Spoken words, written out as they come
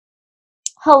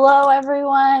Hello,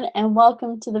 everyone, and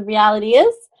welcome to The Reality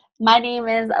Is. My name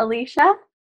is Alicia,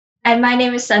 And my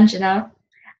name is Sanjana.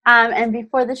 and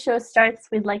before the show starts,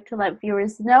 we'd like to let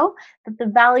viewers know that the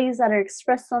values that are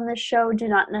expressed on this show do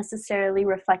not necessarily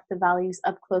reflect the values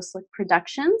of Close Look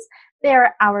Productions. They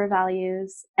are our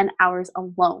values and ours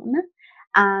alone.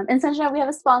 And Sanjana, we have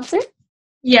a sponsor.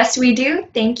 Yes, we do.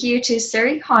 Thank you to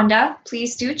Surrey Honda.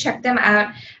 Please do check them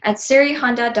out at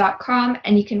surreyhonda.com,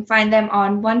 and you can find them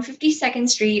on 152nd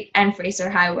Street and Fraser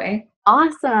Highway.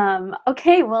 Awesome.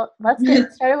 Okay, well, let's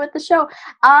get started with the show.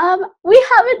 We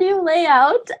have a new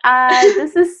layout.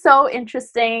 This is so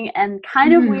interesting and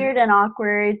kind of Mhm. weird and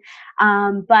awkward.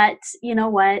 But you know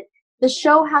what? The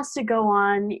show has to go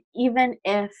on even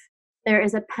if there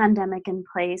is a pandemic in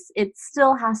place. It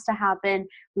still has to happen.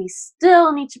 We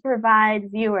still need to provide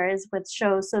viewers with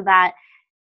shows so that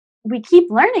we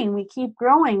keep learning, we keep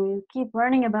growing, we keep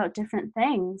learning about different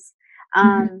things.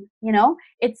 Mhm.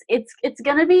 It's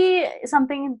gonna be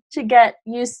something to get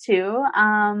used to.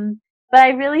 But I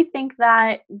really think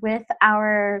that with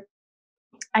our,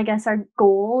 I guess, our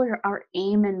goal or our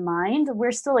aim in mind,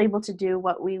 we're still able to do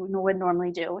what we would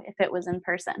normally do if it was in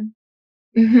person.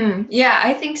 Yeah,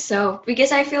 I think so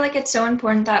because I feel like it's so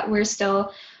important that we're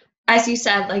still, as you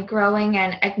said, like growing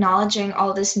and acknowledging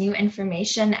all this new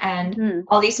information and Hmm.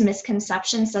 all these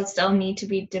misconceptions that still need to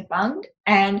be debunked.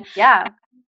 And Yeah.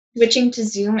 switching to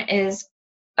Zoom is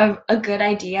a good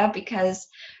idea because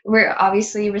we're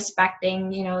obviously respecting,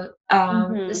 the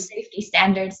Hmm. safety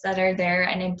standards that are there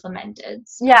and implemented.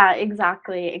 So, Yeah,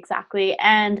 exactly.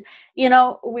 And,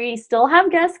 we still have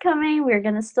guests coming. We're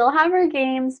going to still have our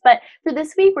games. But for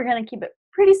this week, we're going to keep it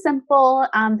pretty simple.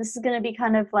 This is going to be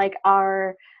kind of like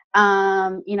our,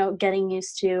 getting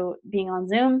used to being on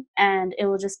Zoom. And it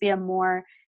will just be a more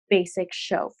basic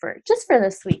show for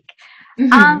this week.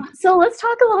 mhm. So let's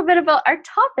talk a little bit about our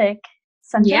topic,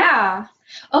 Sanjana. Yeah.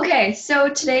 Okay, so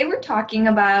today we're talking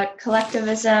about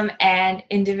collectivism and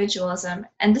individualism.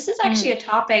 And this is actually Mm. a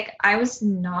topic I was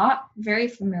not very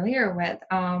familiar with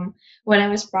when I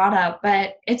was brought up,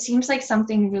 but it seems like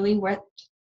something really worth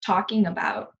talking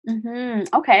about.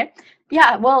 Okay.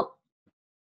 Yeah, well,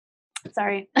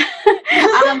 sorry.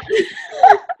 um,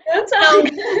 That's all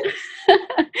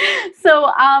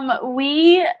so good.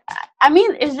 we I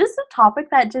mean, it's just a topic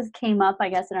that just came up, I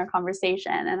guess, in our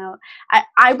conversation, and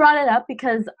I brought it up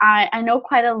because I know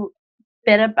quite a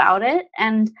bit about it,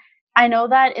 and I know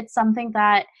that it's something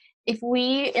that if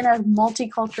we in a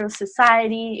multicultural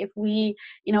society, if we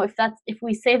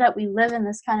say that we live in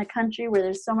this kind of country where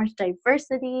there's so much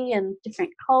diversity and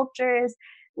different cultures,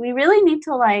 we really need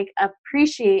to like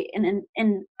appreciate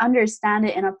and understand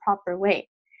it in a proper way.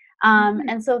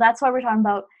 And so that's why we're talking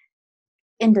about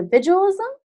individualism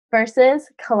versus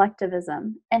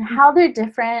collectivism and how they're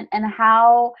different and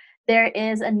how there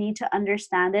is a need to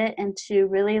understand it and to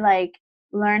really like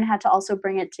learn how to also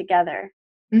bring it together.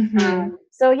 Mhm.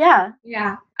 So yeah.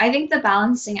 Yeah, I think the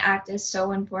balancing act is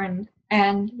so important.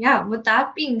 And yeah, with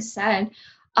that being said,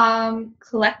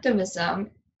 collectivism,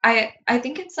 I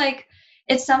think it's like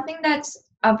it's something that's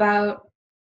about,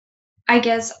 I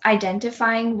guess,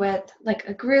 identifying with like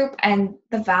a group and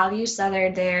the values that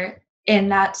are there in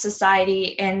that society,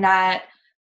 in that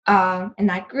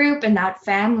group, in that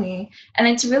family. And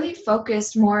it's really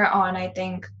focused more on, I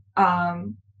think,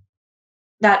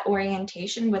 that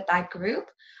orientation with that group,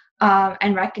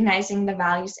 and recognizing the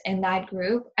values in that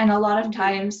group. And a lot of Mhm.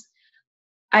 times,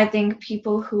 I think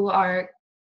people who are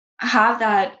have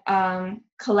that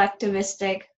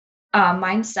collectivistic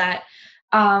mindset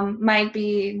might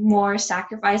be more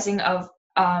sacrificing of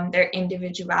their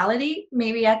individuality,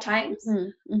 maybe at times,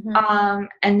 Mhm. Mhm.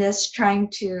 and this trying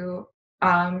to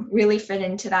really fit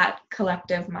into that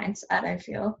collective mindset. I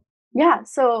feel. Yeah,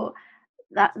 so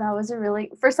that was a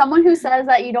really, for someone who says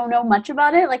that you don't know much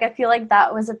about it, like I feel like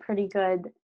that was a pretty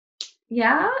good,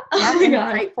 Yeah. yeah, Oh my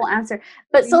god. insightful answer.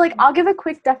 But so Thank like you. I'll give a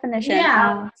quick definition.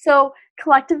 Yeah. So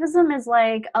collectivism is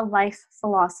like a life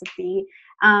philosophy,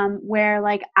 where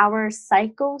like our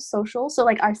psychosocial, so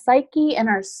like our psyche and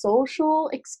our social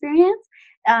experience,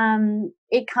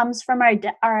 it comes from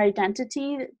our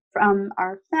identity from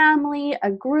our family,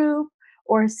 a group,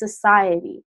 or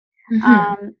society.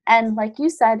 Hmm. And like you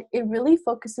said, it really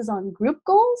focuses on group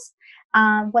goals,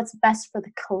 what's best for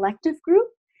the collective group,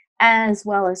 as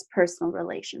well as personal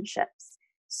relationships. Oh.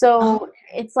 So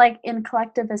it's like in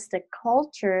collectivistic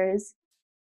cultures,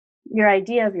 your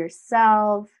idea of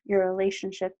yourself, your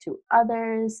relationship to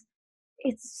others,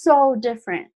 it's so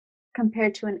different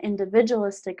compared to an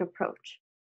individualistic approach.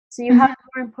 So you have Mhm.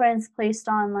 more importance placed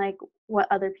on like what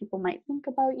other people might think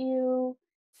about you,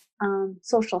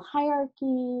 social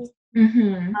hierarchy.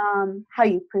 Mhm. how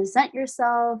you present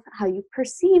yourself, how you're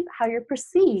perceived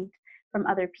from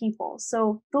other people.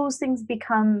 So those things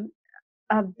become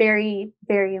a very,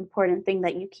 very important thing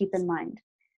that you keep in mind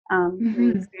when you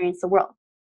Mhm. experience the world.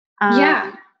 Um,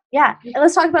 Yeah. yeah, and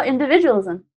let's talk about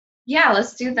individualism. Yeah,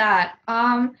 let's do that.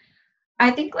 I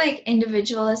think like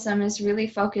individualism is really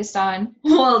focused on,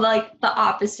 well, like the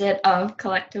opposite of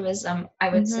collectivism, I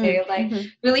would Hmm. say, like Hmm.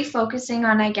 really focusing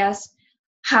on, I guess,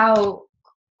 how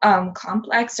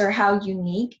complex or how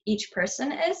unique each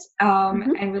person is,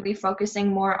 Hmm. and really focusing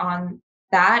more on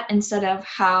that instead of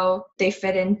how they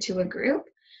fit into a group.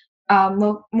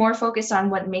 More focused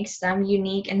on what makes them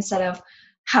unique instead of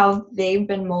how they've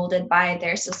been molded by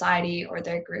their society or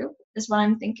their group, is what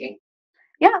I'm thinking.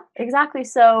 Yeah, exactly.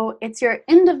 So it's your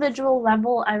individual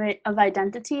level of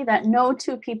identity that no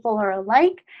two people are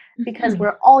alike because Mhm.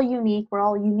 we're all unique. We're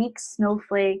all unique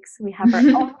snowflakes. We have our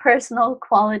own personal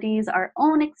qualities, our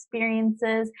own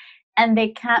experiences, and they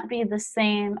can't be the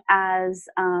same as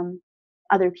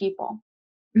other people.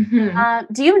 Mhm.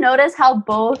 Do you notice how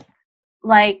both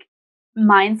like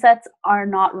mindsets are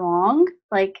not wrong?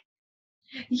 Like,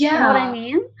 you know what I Yeah.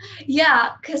 mean?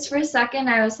 Yeah, because for a second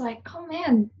I was like, "Oh,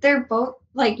 man, they're both,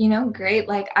 like, great."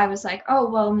 Like, I was like, "Oh,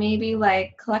 well, maybe,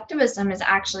 like, collectivism is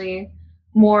actually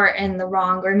more in the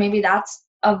wrong, or maybe that's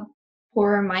a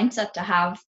poorer mindset to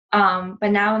have."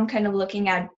 But now I'm kind of looking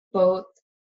at both,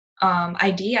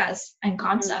 ideas and Mhm.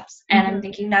 concepts, and I'm Mhm.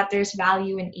 thinking that there's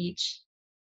value in each.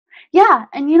 Yeah,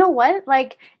 and you know what?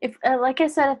 Like if like I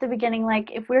said at the beginning, like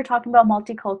if we were talking about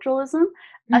multiculturalism,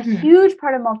 a Mhm. huge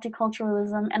part of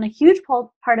multiculturalism and a huge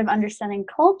part of understanding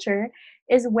culture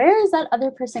is where is that other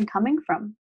person coming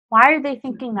from? Why are they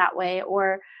thinking that way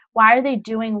or why are they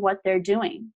doing what they're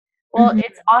doing? Well, Mhm.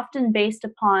 it's often based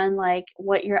upon like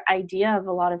what your idea of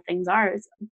a lot of things are. It's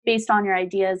based on your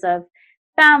ideas of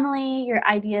family, your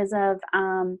ideas of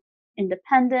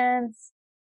independence,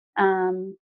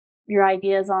 um, your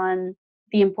ideas on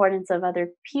the importance of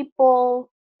other people,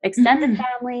 extended Mhm.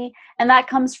 family, and that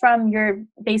comes from your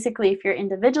basically if you're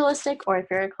individualistic or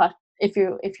if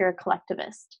you're a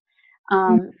collectivist.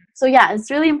 Mhm. So yeah,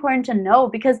 it's really important to know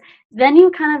because then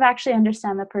you kind of actually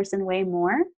understand the person way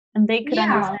more, and they could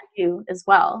Yeah. understand you as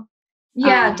well.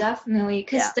 Yeah, Um, definitely. yeah.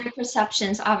 Because their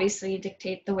perceptions obviously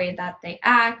dictate the way that they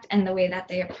act and the way that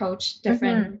they approach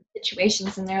different Hmm.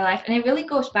 situations in their life. And it really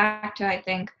goes back to, I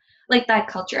think, like that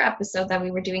culture episode that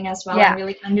we were doing as well, and Yeah.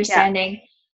 really Yeah. understanding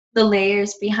the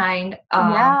layers behind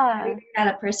Yeah. everything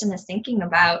that a person is thinking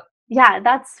about. Yeah,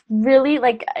 that's really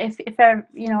like if our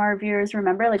our viewers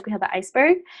remember, like we had the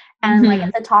iceberg and like Hmm.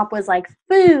 at the top was like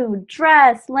food,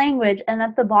 dress, language, and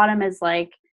at the bottom is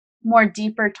like more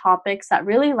deeper topics that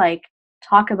really like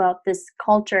talk about this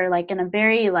culture like in a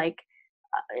very like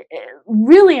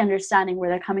really understanding where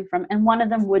they're coming from. And one of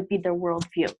them would be their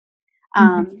worldview.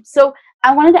 Hmm. So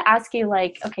I wanted to ask you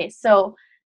like, okay, so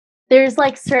there's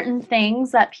like certain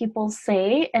things that people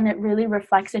say and it really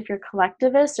reflects if you're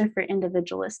collectivist or if you're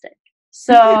individualistic. Hmm.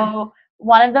 So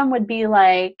one of them would be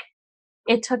like,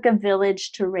 it took a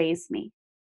village to raise me.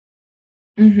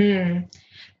 Hmm.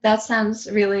 That sounds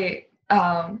really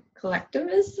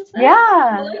collectivist, is that?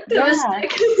 Yeah, yeah,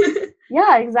 Collectivistic.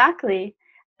 yeah, exactly.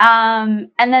 And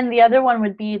then the other one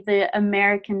would be the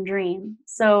American dream.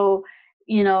 So,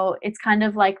 it's kind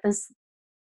of like this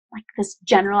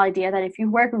general idea that if you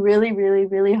work really, really,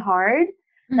 really hard,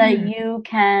 that Hmm. you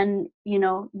can,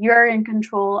 you're in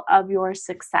control of your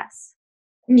success.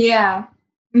 Yeah.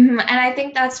 And I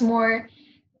think that's more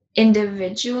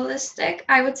individualistic,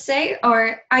 I would say,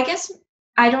 or I guess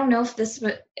I don't know if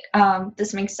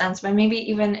this makes sense, but maybe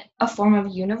even a form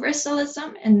of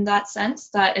universalism in that sense,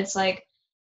 that it's like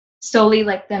solely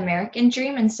like the American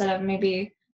dream instead of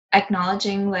maybe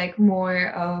acknowledging like more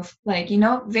of like,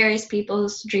 various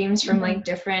people's dreams from Mhm. like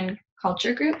different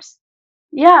culture groups.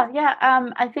 Yeah, yeah.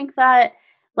 I think that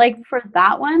like for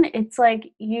that one, it's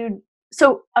like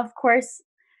so of course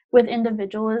with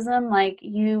individualism, like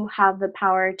you have the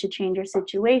power to change your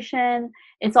situation.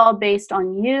 It's all based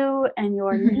on you and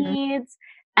your Hmm. needs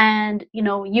and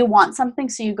you want something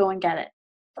so you go and get it.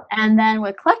 And then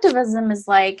with collectivism is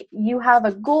like you have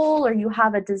a goal or you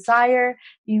have a desire,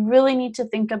 you really need to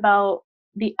think about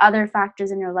the other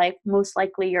factors in your life, most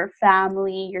likely your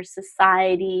family, your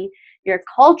society, your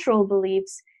cultural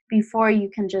beliefs, before you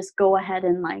can just go ahead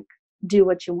and like do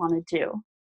what you want to do.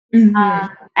 Hmm.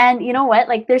 And you know what?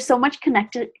 Like, there's so much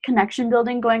connection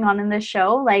building going on in this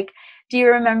show. Like, do you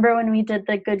remember when we did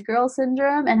the good girl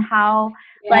syndrome and how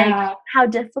like Yeah. how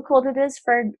difficult it is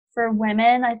for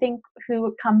women, I think,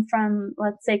 who come from,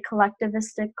 let's say,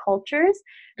 collectivistic cultures,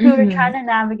 who are Hmm. trying to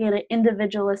navigate an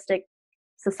individualistic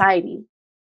society.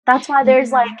 That's why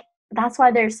there's Yeah. like that's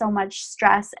why there's so much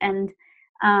stress and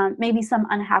maybe some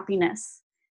unhappiness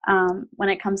when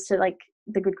it comes to like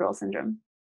the good girl syndrome.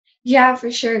 Yeah,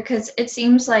 for sure. Because it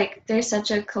seems like there's such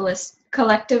a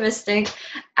collectivistic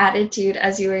attitude,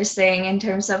 as you were saying, in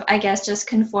terms of, I guess, just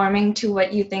conforming to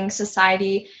what you think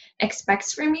society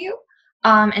expects from you,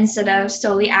 instead of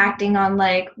solely acting on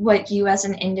like what you as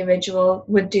an individual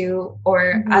would do, or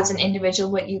Mhm. as an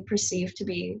individual what you perceive to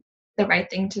be the right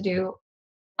thing to do.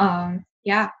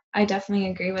 Yeah, I definitely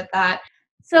agree with that.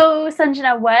 So,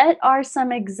 Sanjana, what are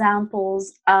some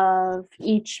examples of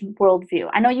each worldview?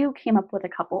 I know you came up with a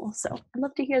couple, so I'd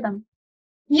love to hear them.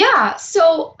 Yeah,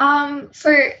 so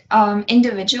for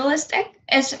individualistic,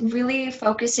 it's really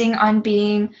focusing on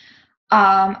being,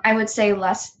 I would say,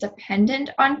 less dependent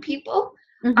on people,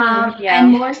 Yeah.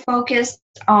 and more focused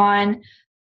on,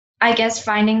 I guess,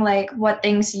 finding like what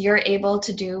things you're able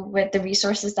to do with the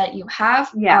resources that you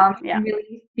have, Yeah. Yeah. and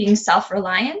really being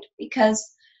self-reliant,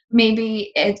 because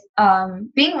maybe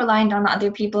being reliant on other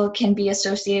people can be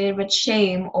associated with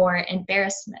shame or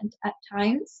embarrassment at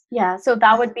times. Yeah. So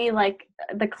that would be like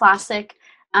the classic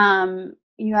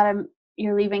you gotta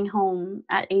you're leaving home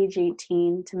at age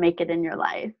 18 to make it in your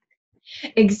life.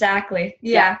 Exactly.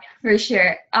 Yeah. Yeah, for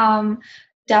sure.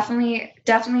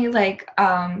 Definitely like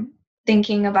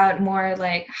thinking about more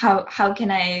like how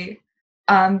can I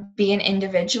be an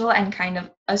individual and kind of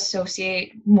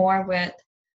associate more with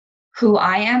who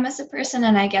I am as a person,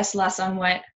 and I guess less on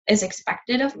what is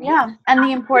expected of me. Yeah, and the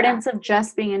Yeah. importance of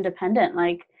just being independent,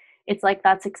 like, it's like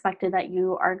that's expected that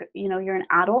you are you're an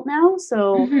adult now,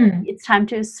 so Mhm. it's time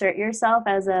to assert yourself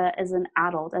as an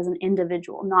adult, as an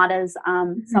individual, not as,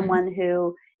 Mhm. someone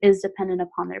who is dependent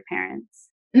upon their parents.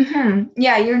 Mhm.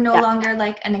 Yeah, you're no Yeah, longer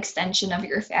like an extension of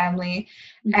your family.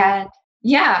 mhm, And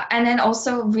yeah, and then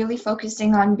also really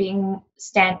focusing on being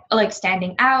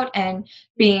standing out and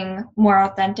being more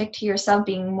authentic to yourself,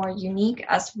 being more unique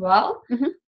as well.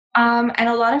 mhm, And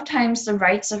a lot of times the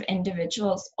rights of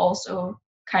individuals also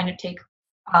kind of take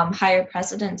higher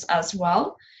precedence as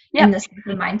well in yep. this type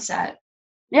of mindset.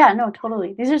 Yeah, no,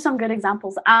 totally. These are some good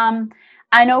examples.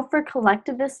 I know for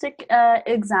collectivistic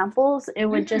examples, it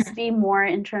would just Mhm. be more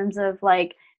in terms of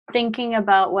like thinking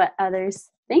about what others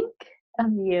think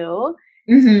of you,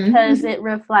 because Mhm. it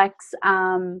reflects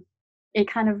it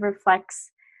kind of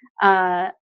reflects uh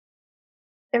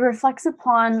it reflects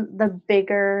upon the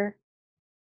bigger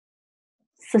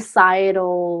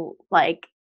societal like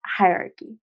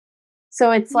hierarchy.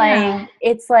 So Yeah.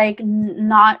 it's like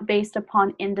not based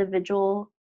upon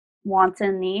individual wants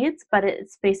and needs, but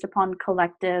it's based upon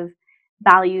collective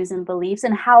values and beliefs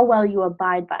and how well you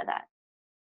abide by that.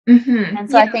 Mhm. And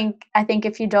so Yeah. I think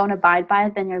if you don't abide by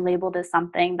it, then you're labeled as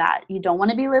something that you don't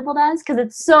want to be labeled as because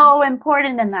it's so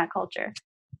important in that culture.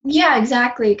 Yeah,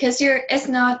 exactly. Because it's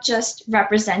not just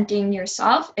representing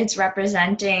yourself, it's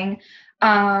representing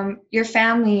your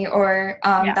family, or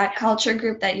Yeah. that culture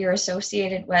group that you're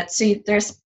associated with. So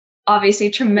there's obviously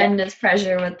Yeah. tremendous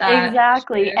pressure with that.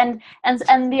 Exactly. Sure.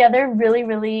 And the other really,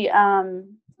 really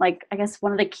like I guess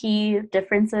one of the key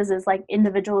differences is like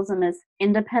individualism is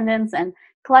independence and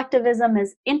collectivism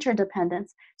is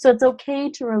interdependence. So it's okay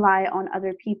to rely on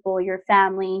other people, your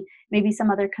family, maybe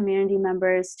some other community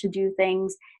members to do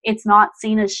things. It's not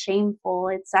seen as shameful.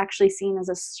 It's actually seen as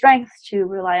a strength to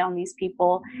rely on these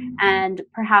people. And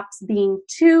perhaps being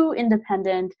too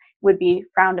independent would be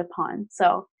frowned upon.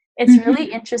 So it's really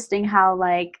Mhm. interesting how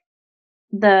like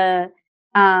the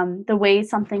way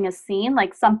something is seen,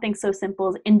 like something so simple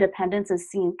as independence is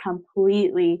seen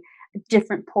completely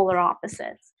different polar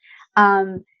opposites.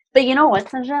 But you know what,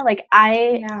 Sanjana? Like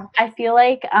Yeah. I feel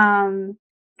like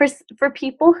for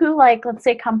people who like let's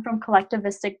say come from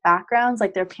collectivistic backgrounds,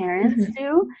 like their parents Mhm.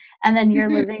 do, and then you're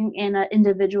Mhm. living in an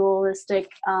individualistic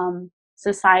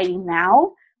society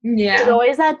now, there's Yeah.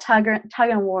 always that tug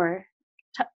and war,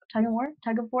 tug and war,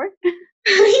 tug of war.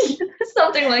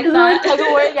 Something like Is it like that. tug of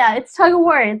war? Yeah, it's tug of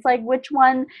war. It's like which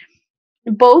one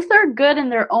both are good in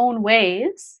their own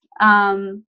ways.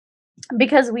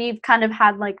 Because we've kind of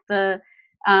had like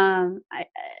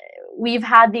we've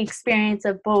had the experience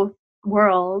of both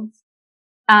worlds.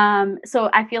 So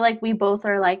I feel like we both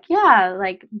are like, yeah,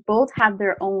 like both have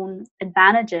their own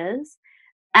advantages.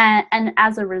 And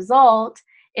as a result,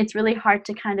 it's really hard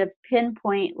to kind of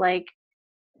pinpoint like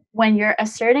when you're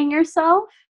asserting yourself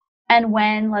and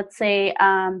when let's say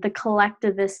the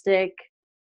collectivistic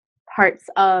parts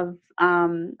of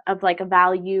like a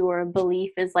value or a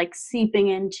belief is like seeping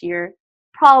into your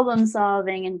problem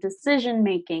solving and decision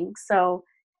making. So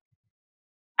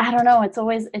I don't know, it's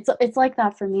always it's like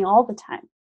that for me all the time.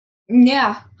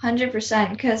 Yeah,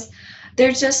 100%. Because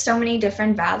there's just so many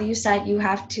different values that you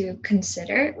have to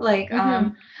consider. Like, Mm-hmm.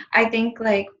 I think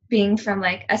like being from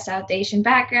like a South Asian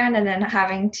background and then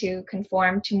having to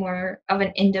conform to more of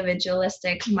an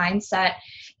individualistic mindset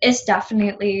is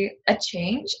definitely a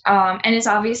change. And it's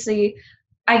obviously,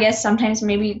 I guess, sometimes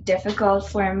maybe difficult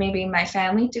for maybe my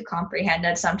family to comprehend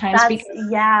that sometimes That's because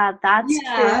yeah, that's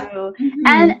yeah. true.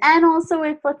 Hmm. And also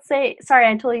if let's say, sorry,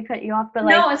 I totally cut you off, but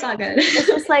like No, it's all good. it's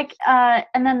just like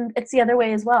and then it's the other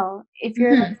way as well. If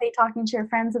you're, let's Hmm. say, talking to your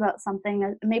friends about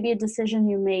something, maybe a decision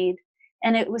you made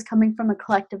and it was coming from a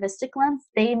collectivistic lens,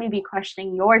 they may be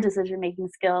questioning your decision making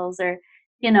skills, or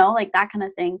like that kind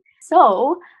of thing.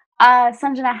 So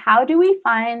Sanjana, how do we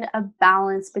find a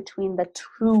balance between the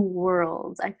two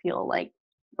worlds? I feel like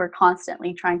we're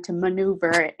constantly trying to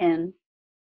maneuver in.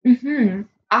 Hmm.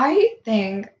 I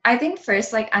think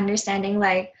first like understanding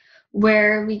like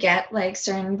where we get like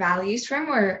certain values from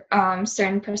or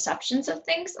certain perceptions of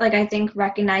things. Like I think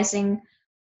recognizing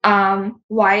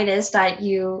why it is that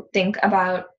you think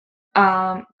about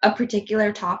a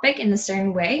particular topic in a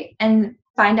certain way and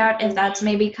find out if Mhm. that's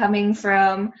maybe coming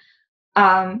from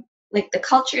um like the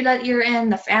culture that you're in,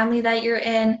 the family that you're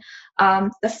in,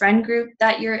 the friend group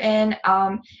that you're in,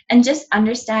 and just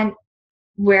understand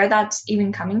where that's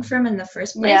even coming from in the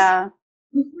first place. Yeah.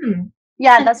 Mhm.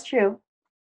 Yeah, And that's true.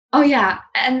 oh, yeah,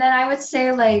 and then I would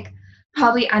say, like,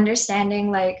 probably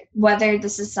understanding, like, whether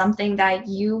this is something that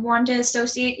you want to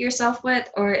associate yourself with,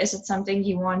 or is it something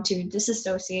you want to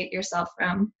disassociate yourself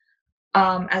from,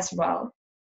 as well.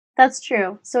 That's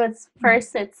true. So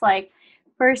first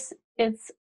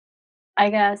it's, I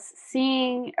guess,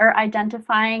 seeing or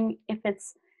identifying if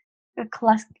it's a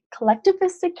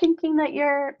collectivistic thinking that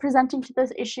you're presenting to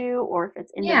this issue, or if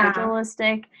it's Yeah.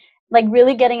 individualistic, like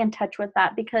really getting in touch with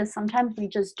that, because sometimes we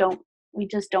just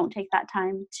don't take that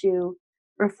time to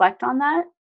reflect on that,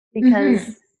 Mhm.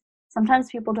 because sometimes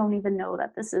people don't even know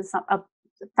that this is a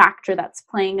factor that's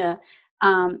playing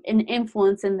an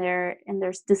influence in their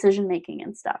decision making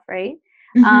and stuff, right?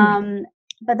 Mhm. um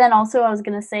but then also I was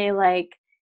going to say, like,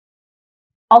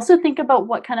 also think about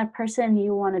what kind of person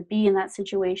you want to be in that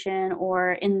situation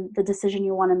or in the decision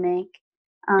you want to make.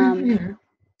 Um, Mhm.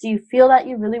 do you feel that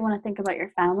you really want to think about your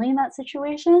family in that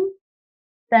situation?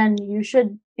 Then you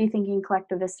should be thinking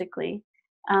collectivistically.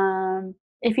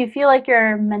 If you feel like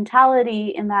your mentality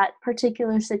in that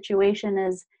particular situation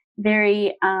is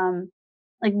very,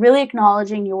 like, really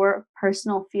acknowledging your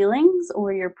personal feelings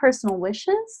or your personal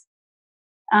wishes,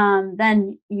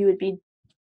 then you would be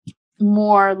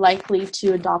more likely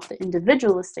to adopt the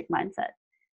individualistic mindset.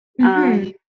 Um,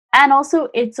 Mhm. and also,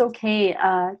 it's okay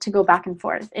to go back and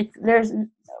forth. It's there's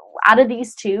Out of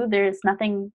these two, there's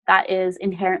nothing that is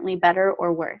inherently better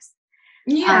or worse.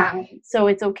 Yeah. So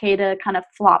it's okay to kind of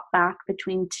flop back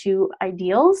between two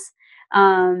ideals,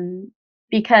 um,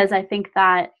 because I think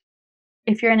that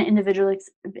if you're in an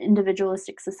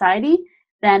individualistic society,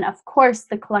 then of course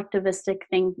the collectivistic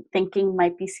thinking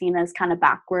might be seen as kind of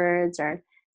backwards, or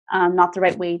not the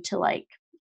right way to, like,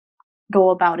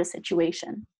 go about a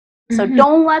situation. So Mhm.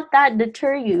 don't let that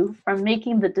deter you from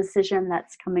making the decision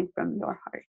that's coming from your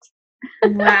heart.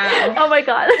 Wow. Oh my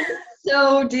god.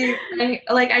 So deep.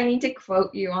 I need to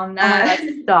quote you on Oh my that. god,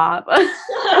 stop.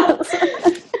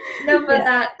 No, but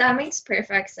Yeah. that makes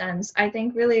perfect sense. I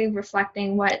think really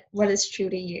reflecting what is true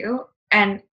to you,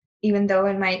 and even though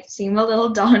it might seem a little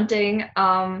daunting,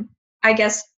 I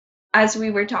guess as we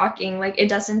were talking, like it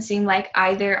doesn't seem like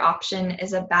either option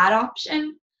is a bad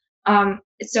option.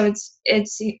 So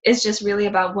it's just really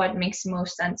about what makes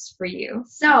most sense for you.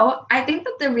 So I think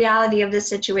that the reality of this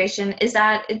situation is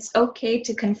that it's okay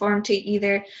to conform to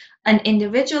either an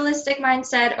individualistic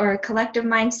mindset or a collective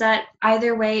mindset.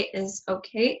 Either way is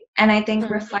okay. And I think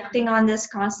Mhm. reflecting on this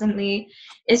constantly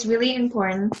is really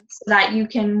important so that you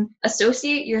can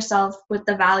associate yourself with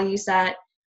the values that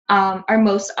are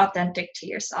most authentic to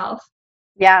yourself.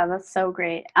 Yeah, that's so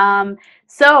great.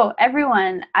 So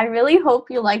everyone, I really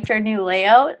hope you liked our new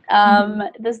layout.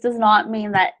 Mhm. This does not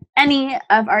mean that any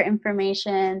of our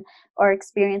information or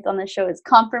experience on the show is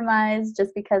compromised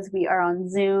just because we are on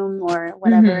Zoom or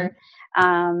Mhm.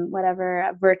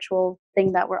 whatever virtual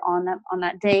thing that we're on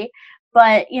that day.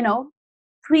 But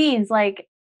please, like,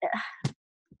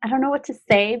 I don't know what to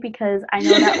say, because I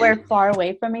know that we're far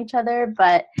away from each other,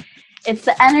 but it's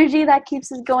the energy that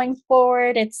keeps us going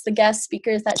forward. It's the guest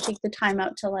speakers that take the time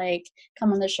out to, like,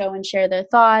 come on the show and share their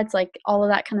thoughts. Like, all of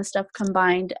that kind of stuff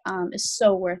combined is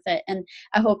so worth it. And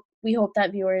we hope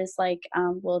that viewers, like,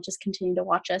 will just continue to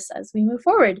watch us as we move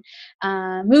forward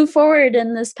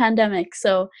in this pandemic.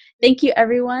 So thank you,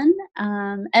 everyone.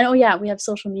 And oh yeah, we have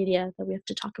social media that we have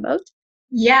to talk about.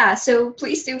 Yeah, so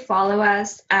please do follow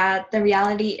us at The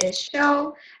Reality Is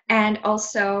Show. And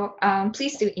also,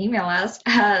 please do email us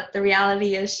at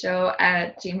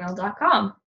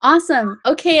therealityisshow@gmail.com. Awesome.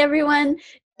 Okay, everyone,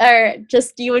 or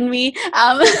just you and me.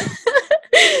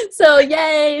 So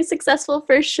yay, successful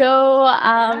first show.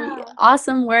 Yeah.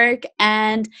 Awesome work,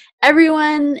 and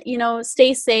everyone,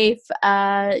 stay safe.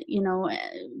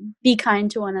 Be kind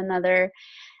to one another,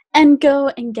 and go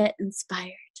and get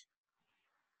inspired.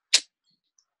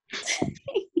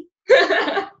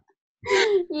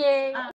 Yay.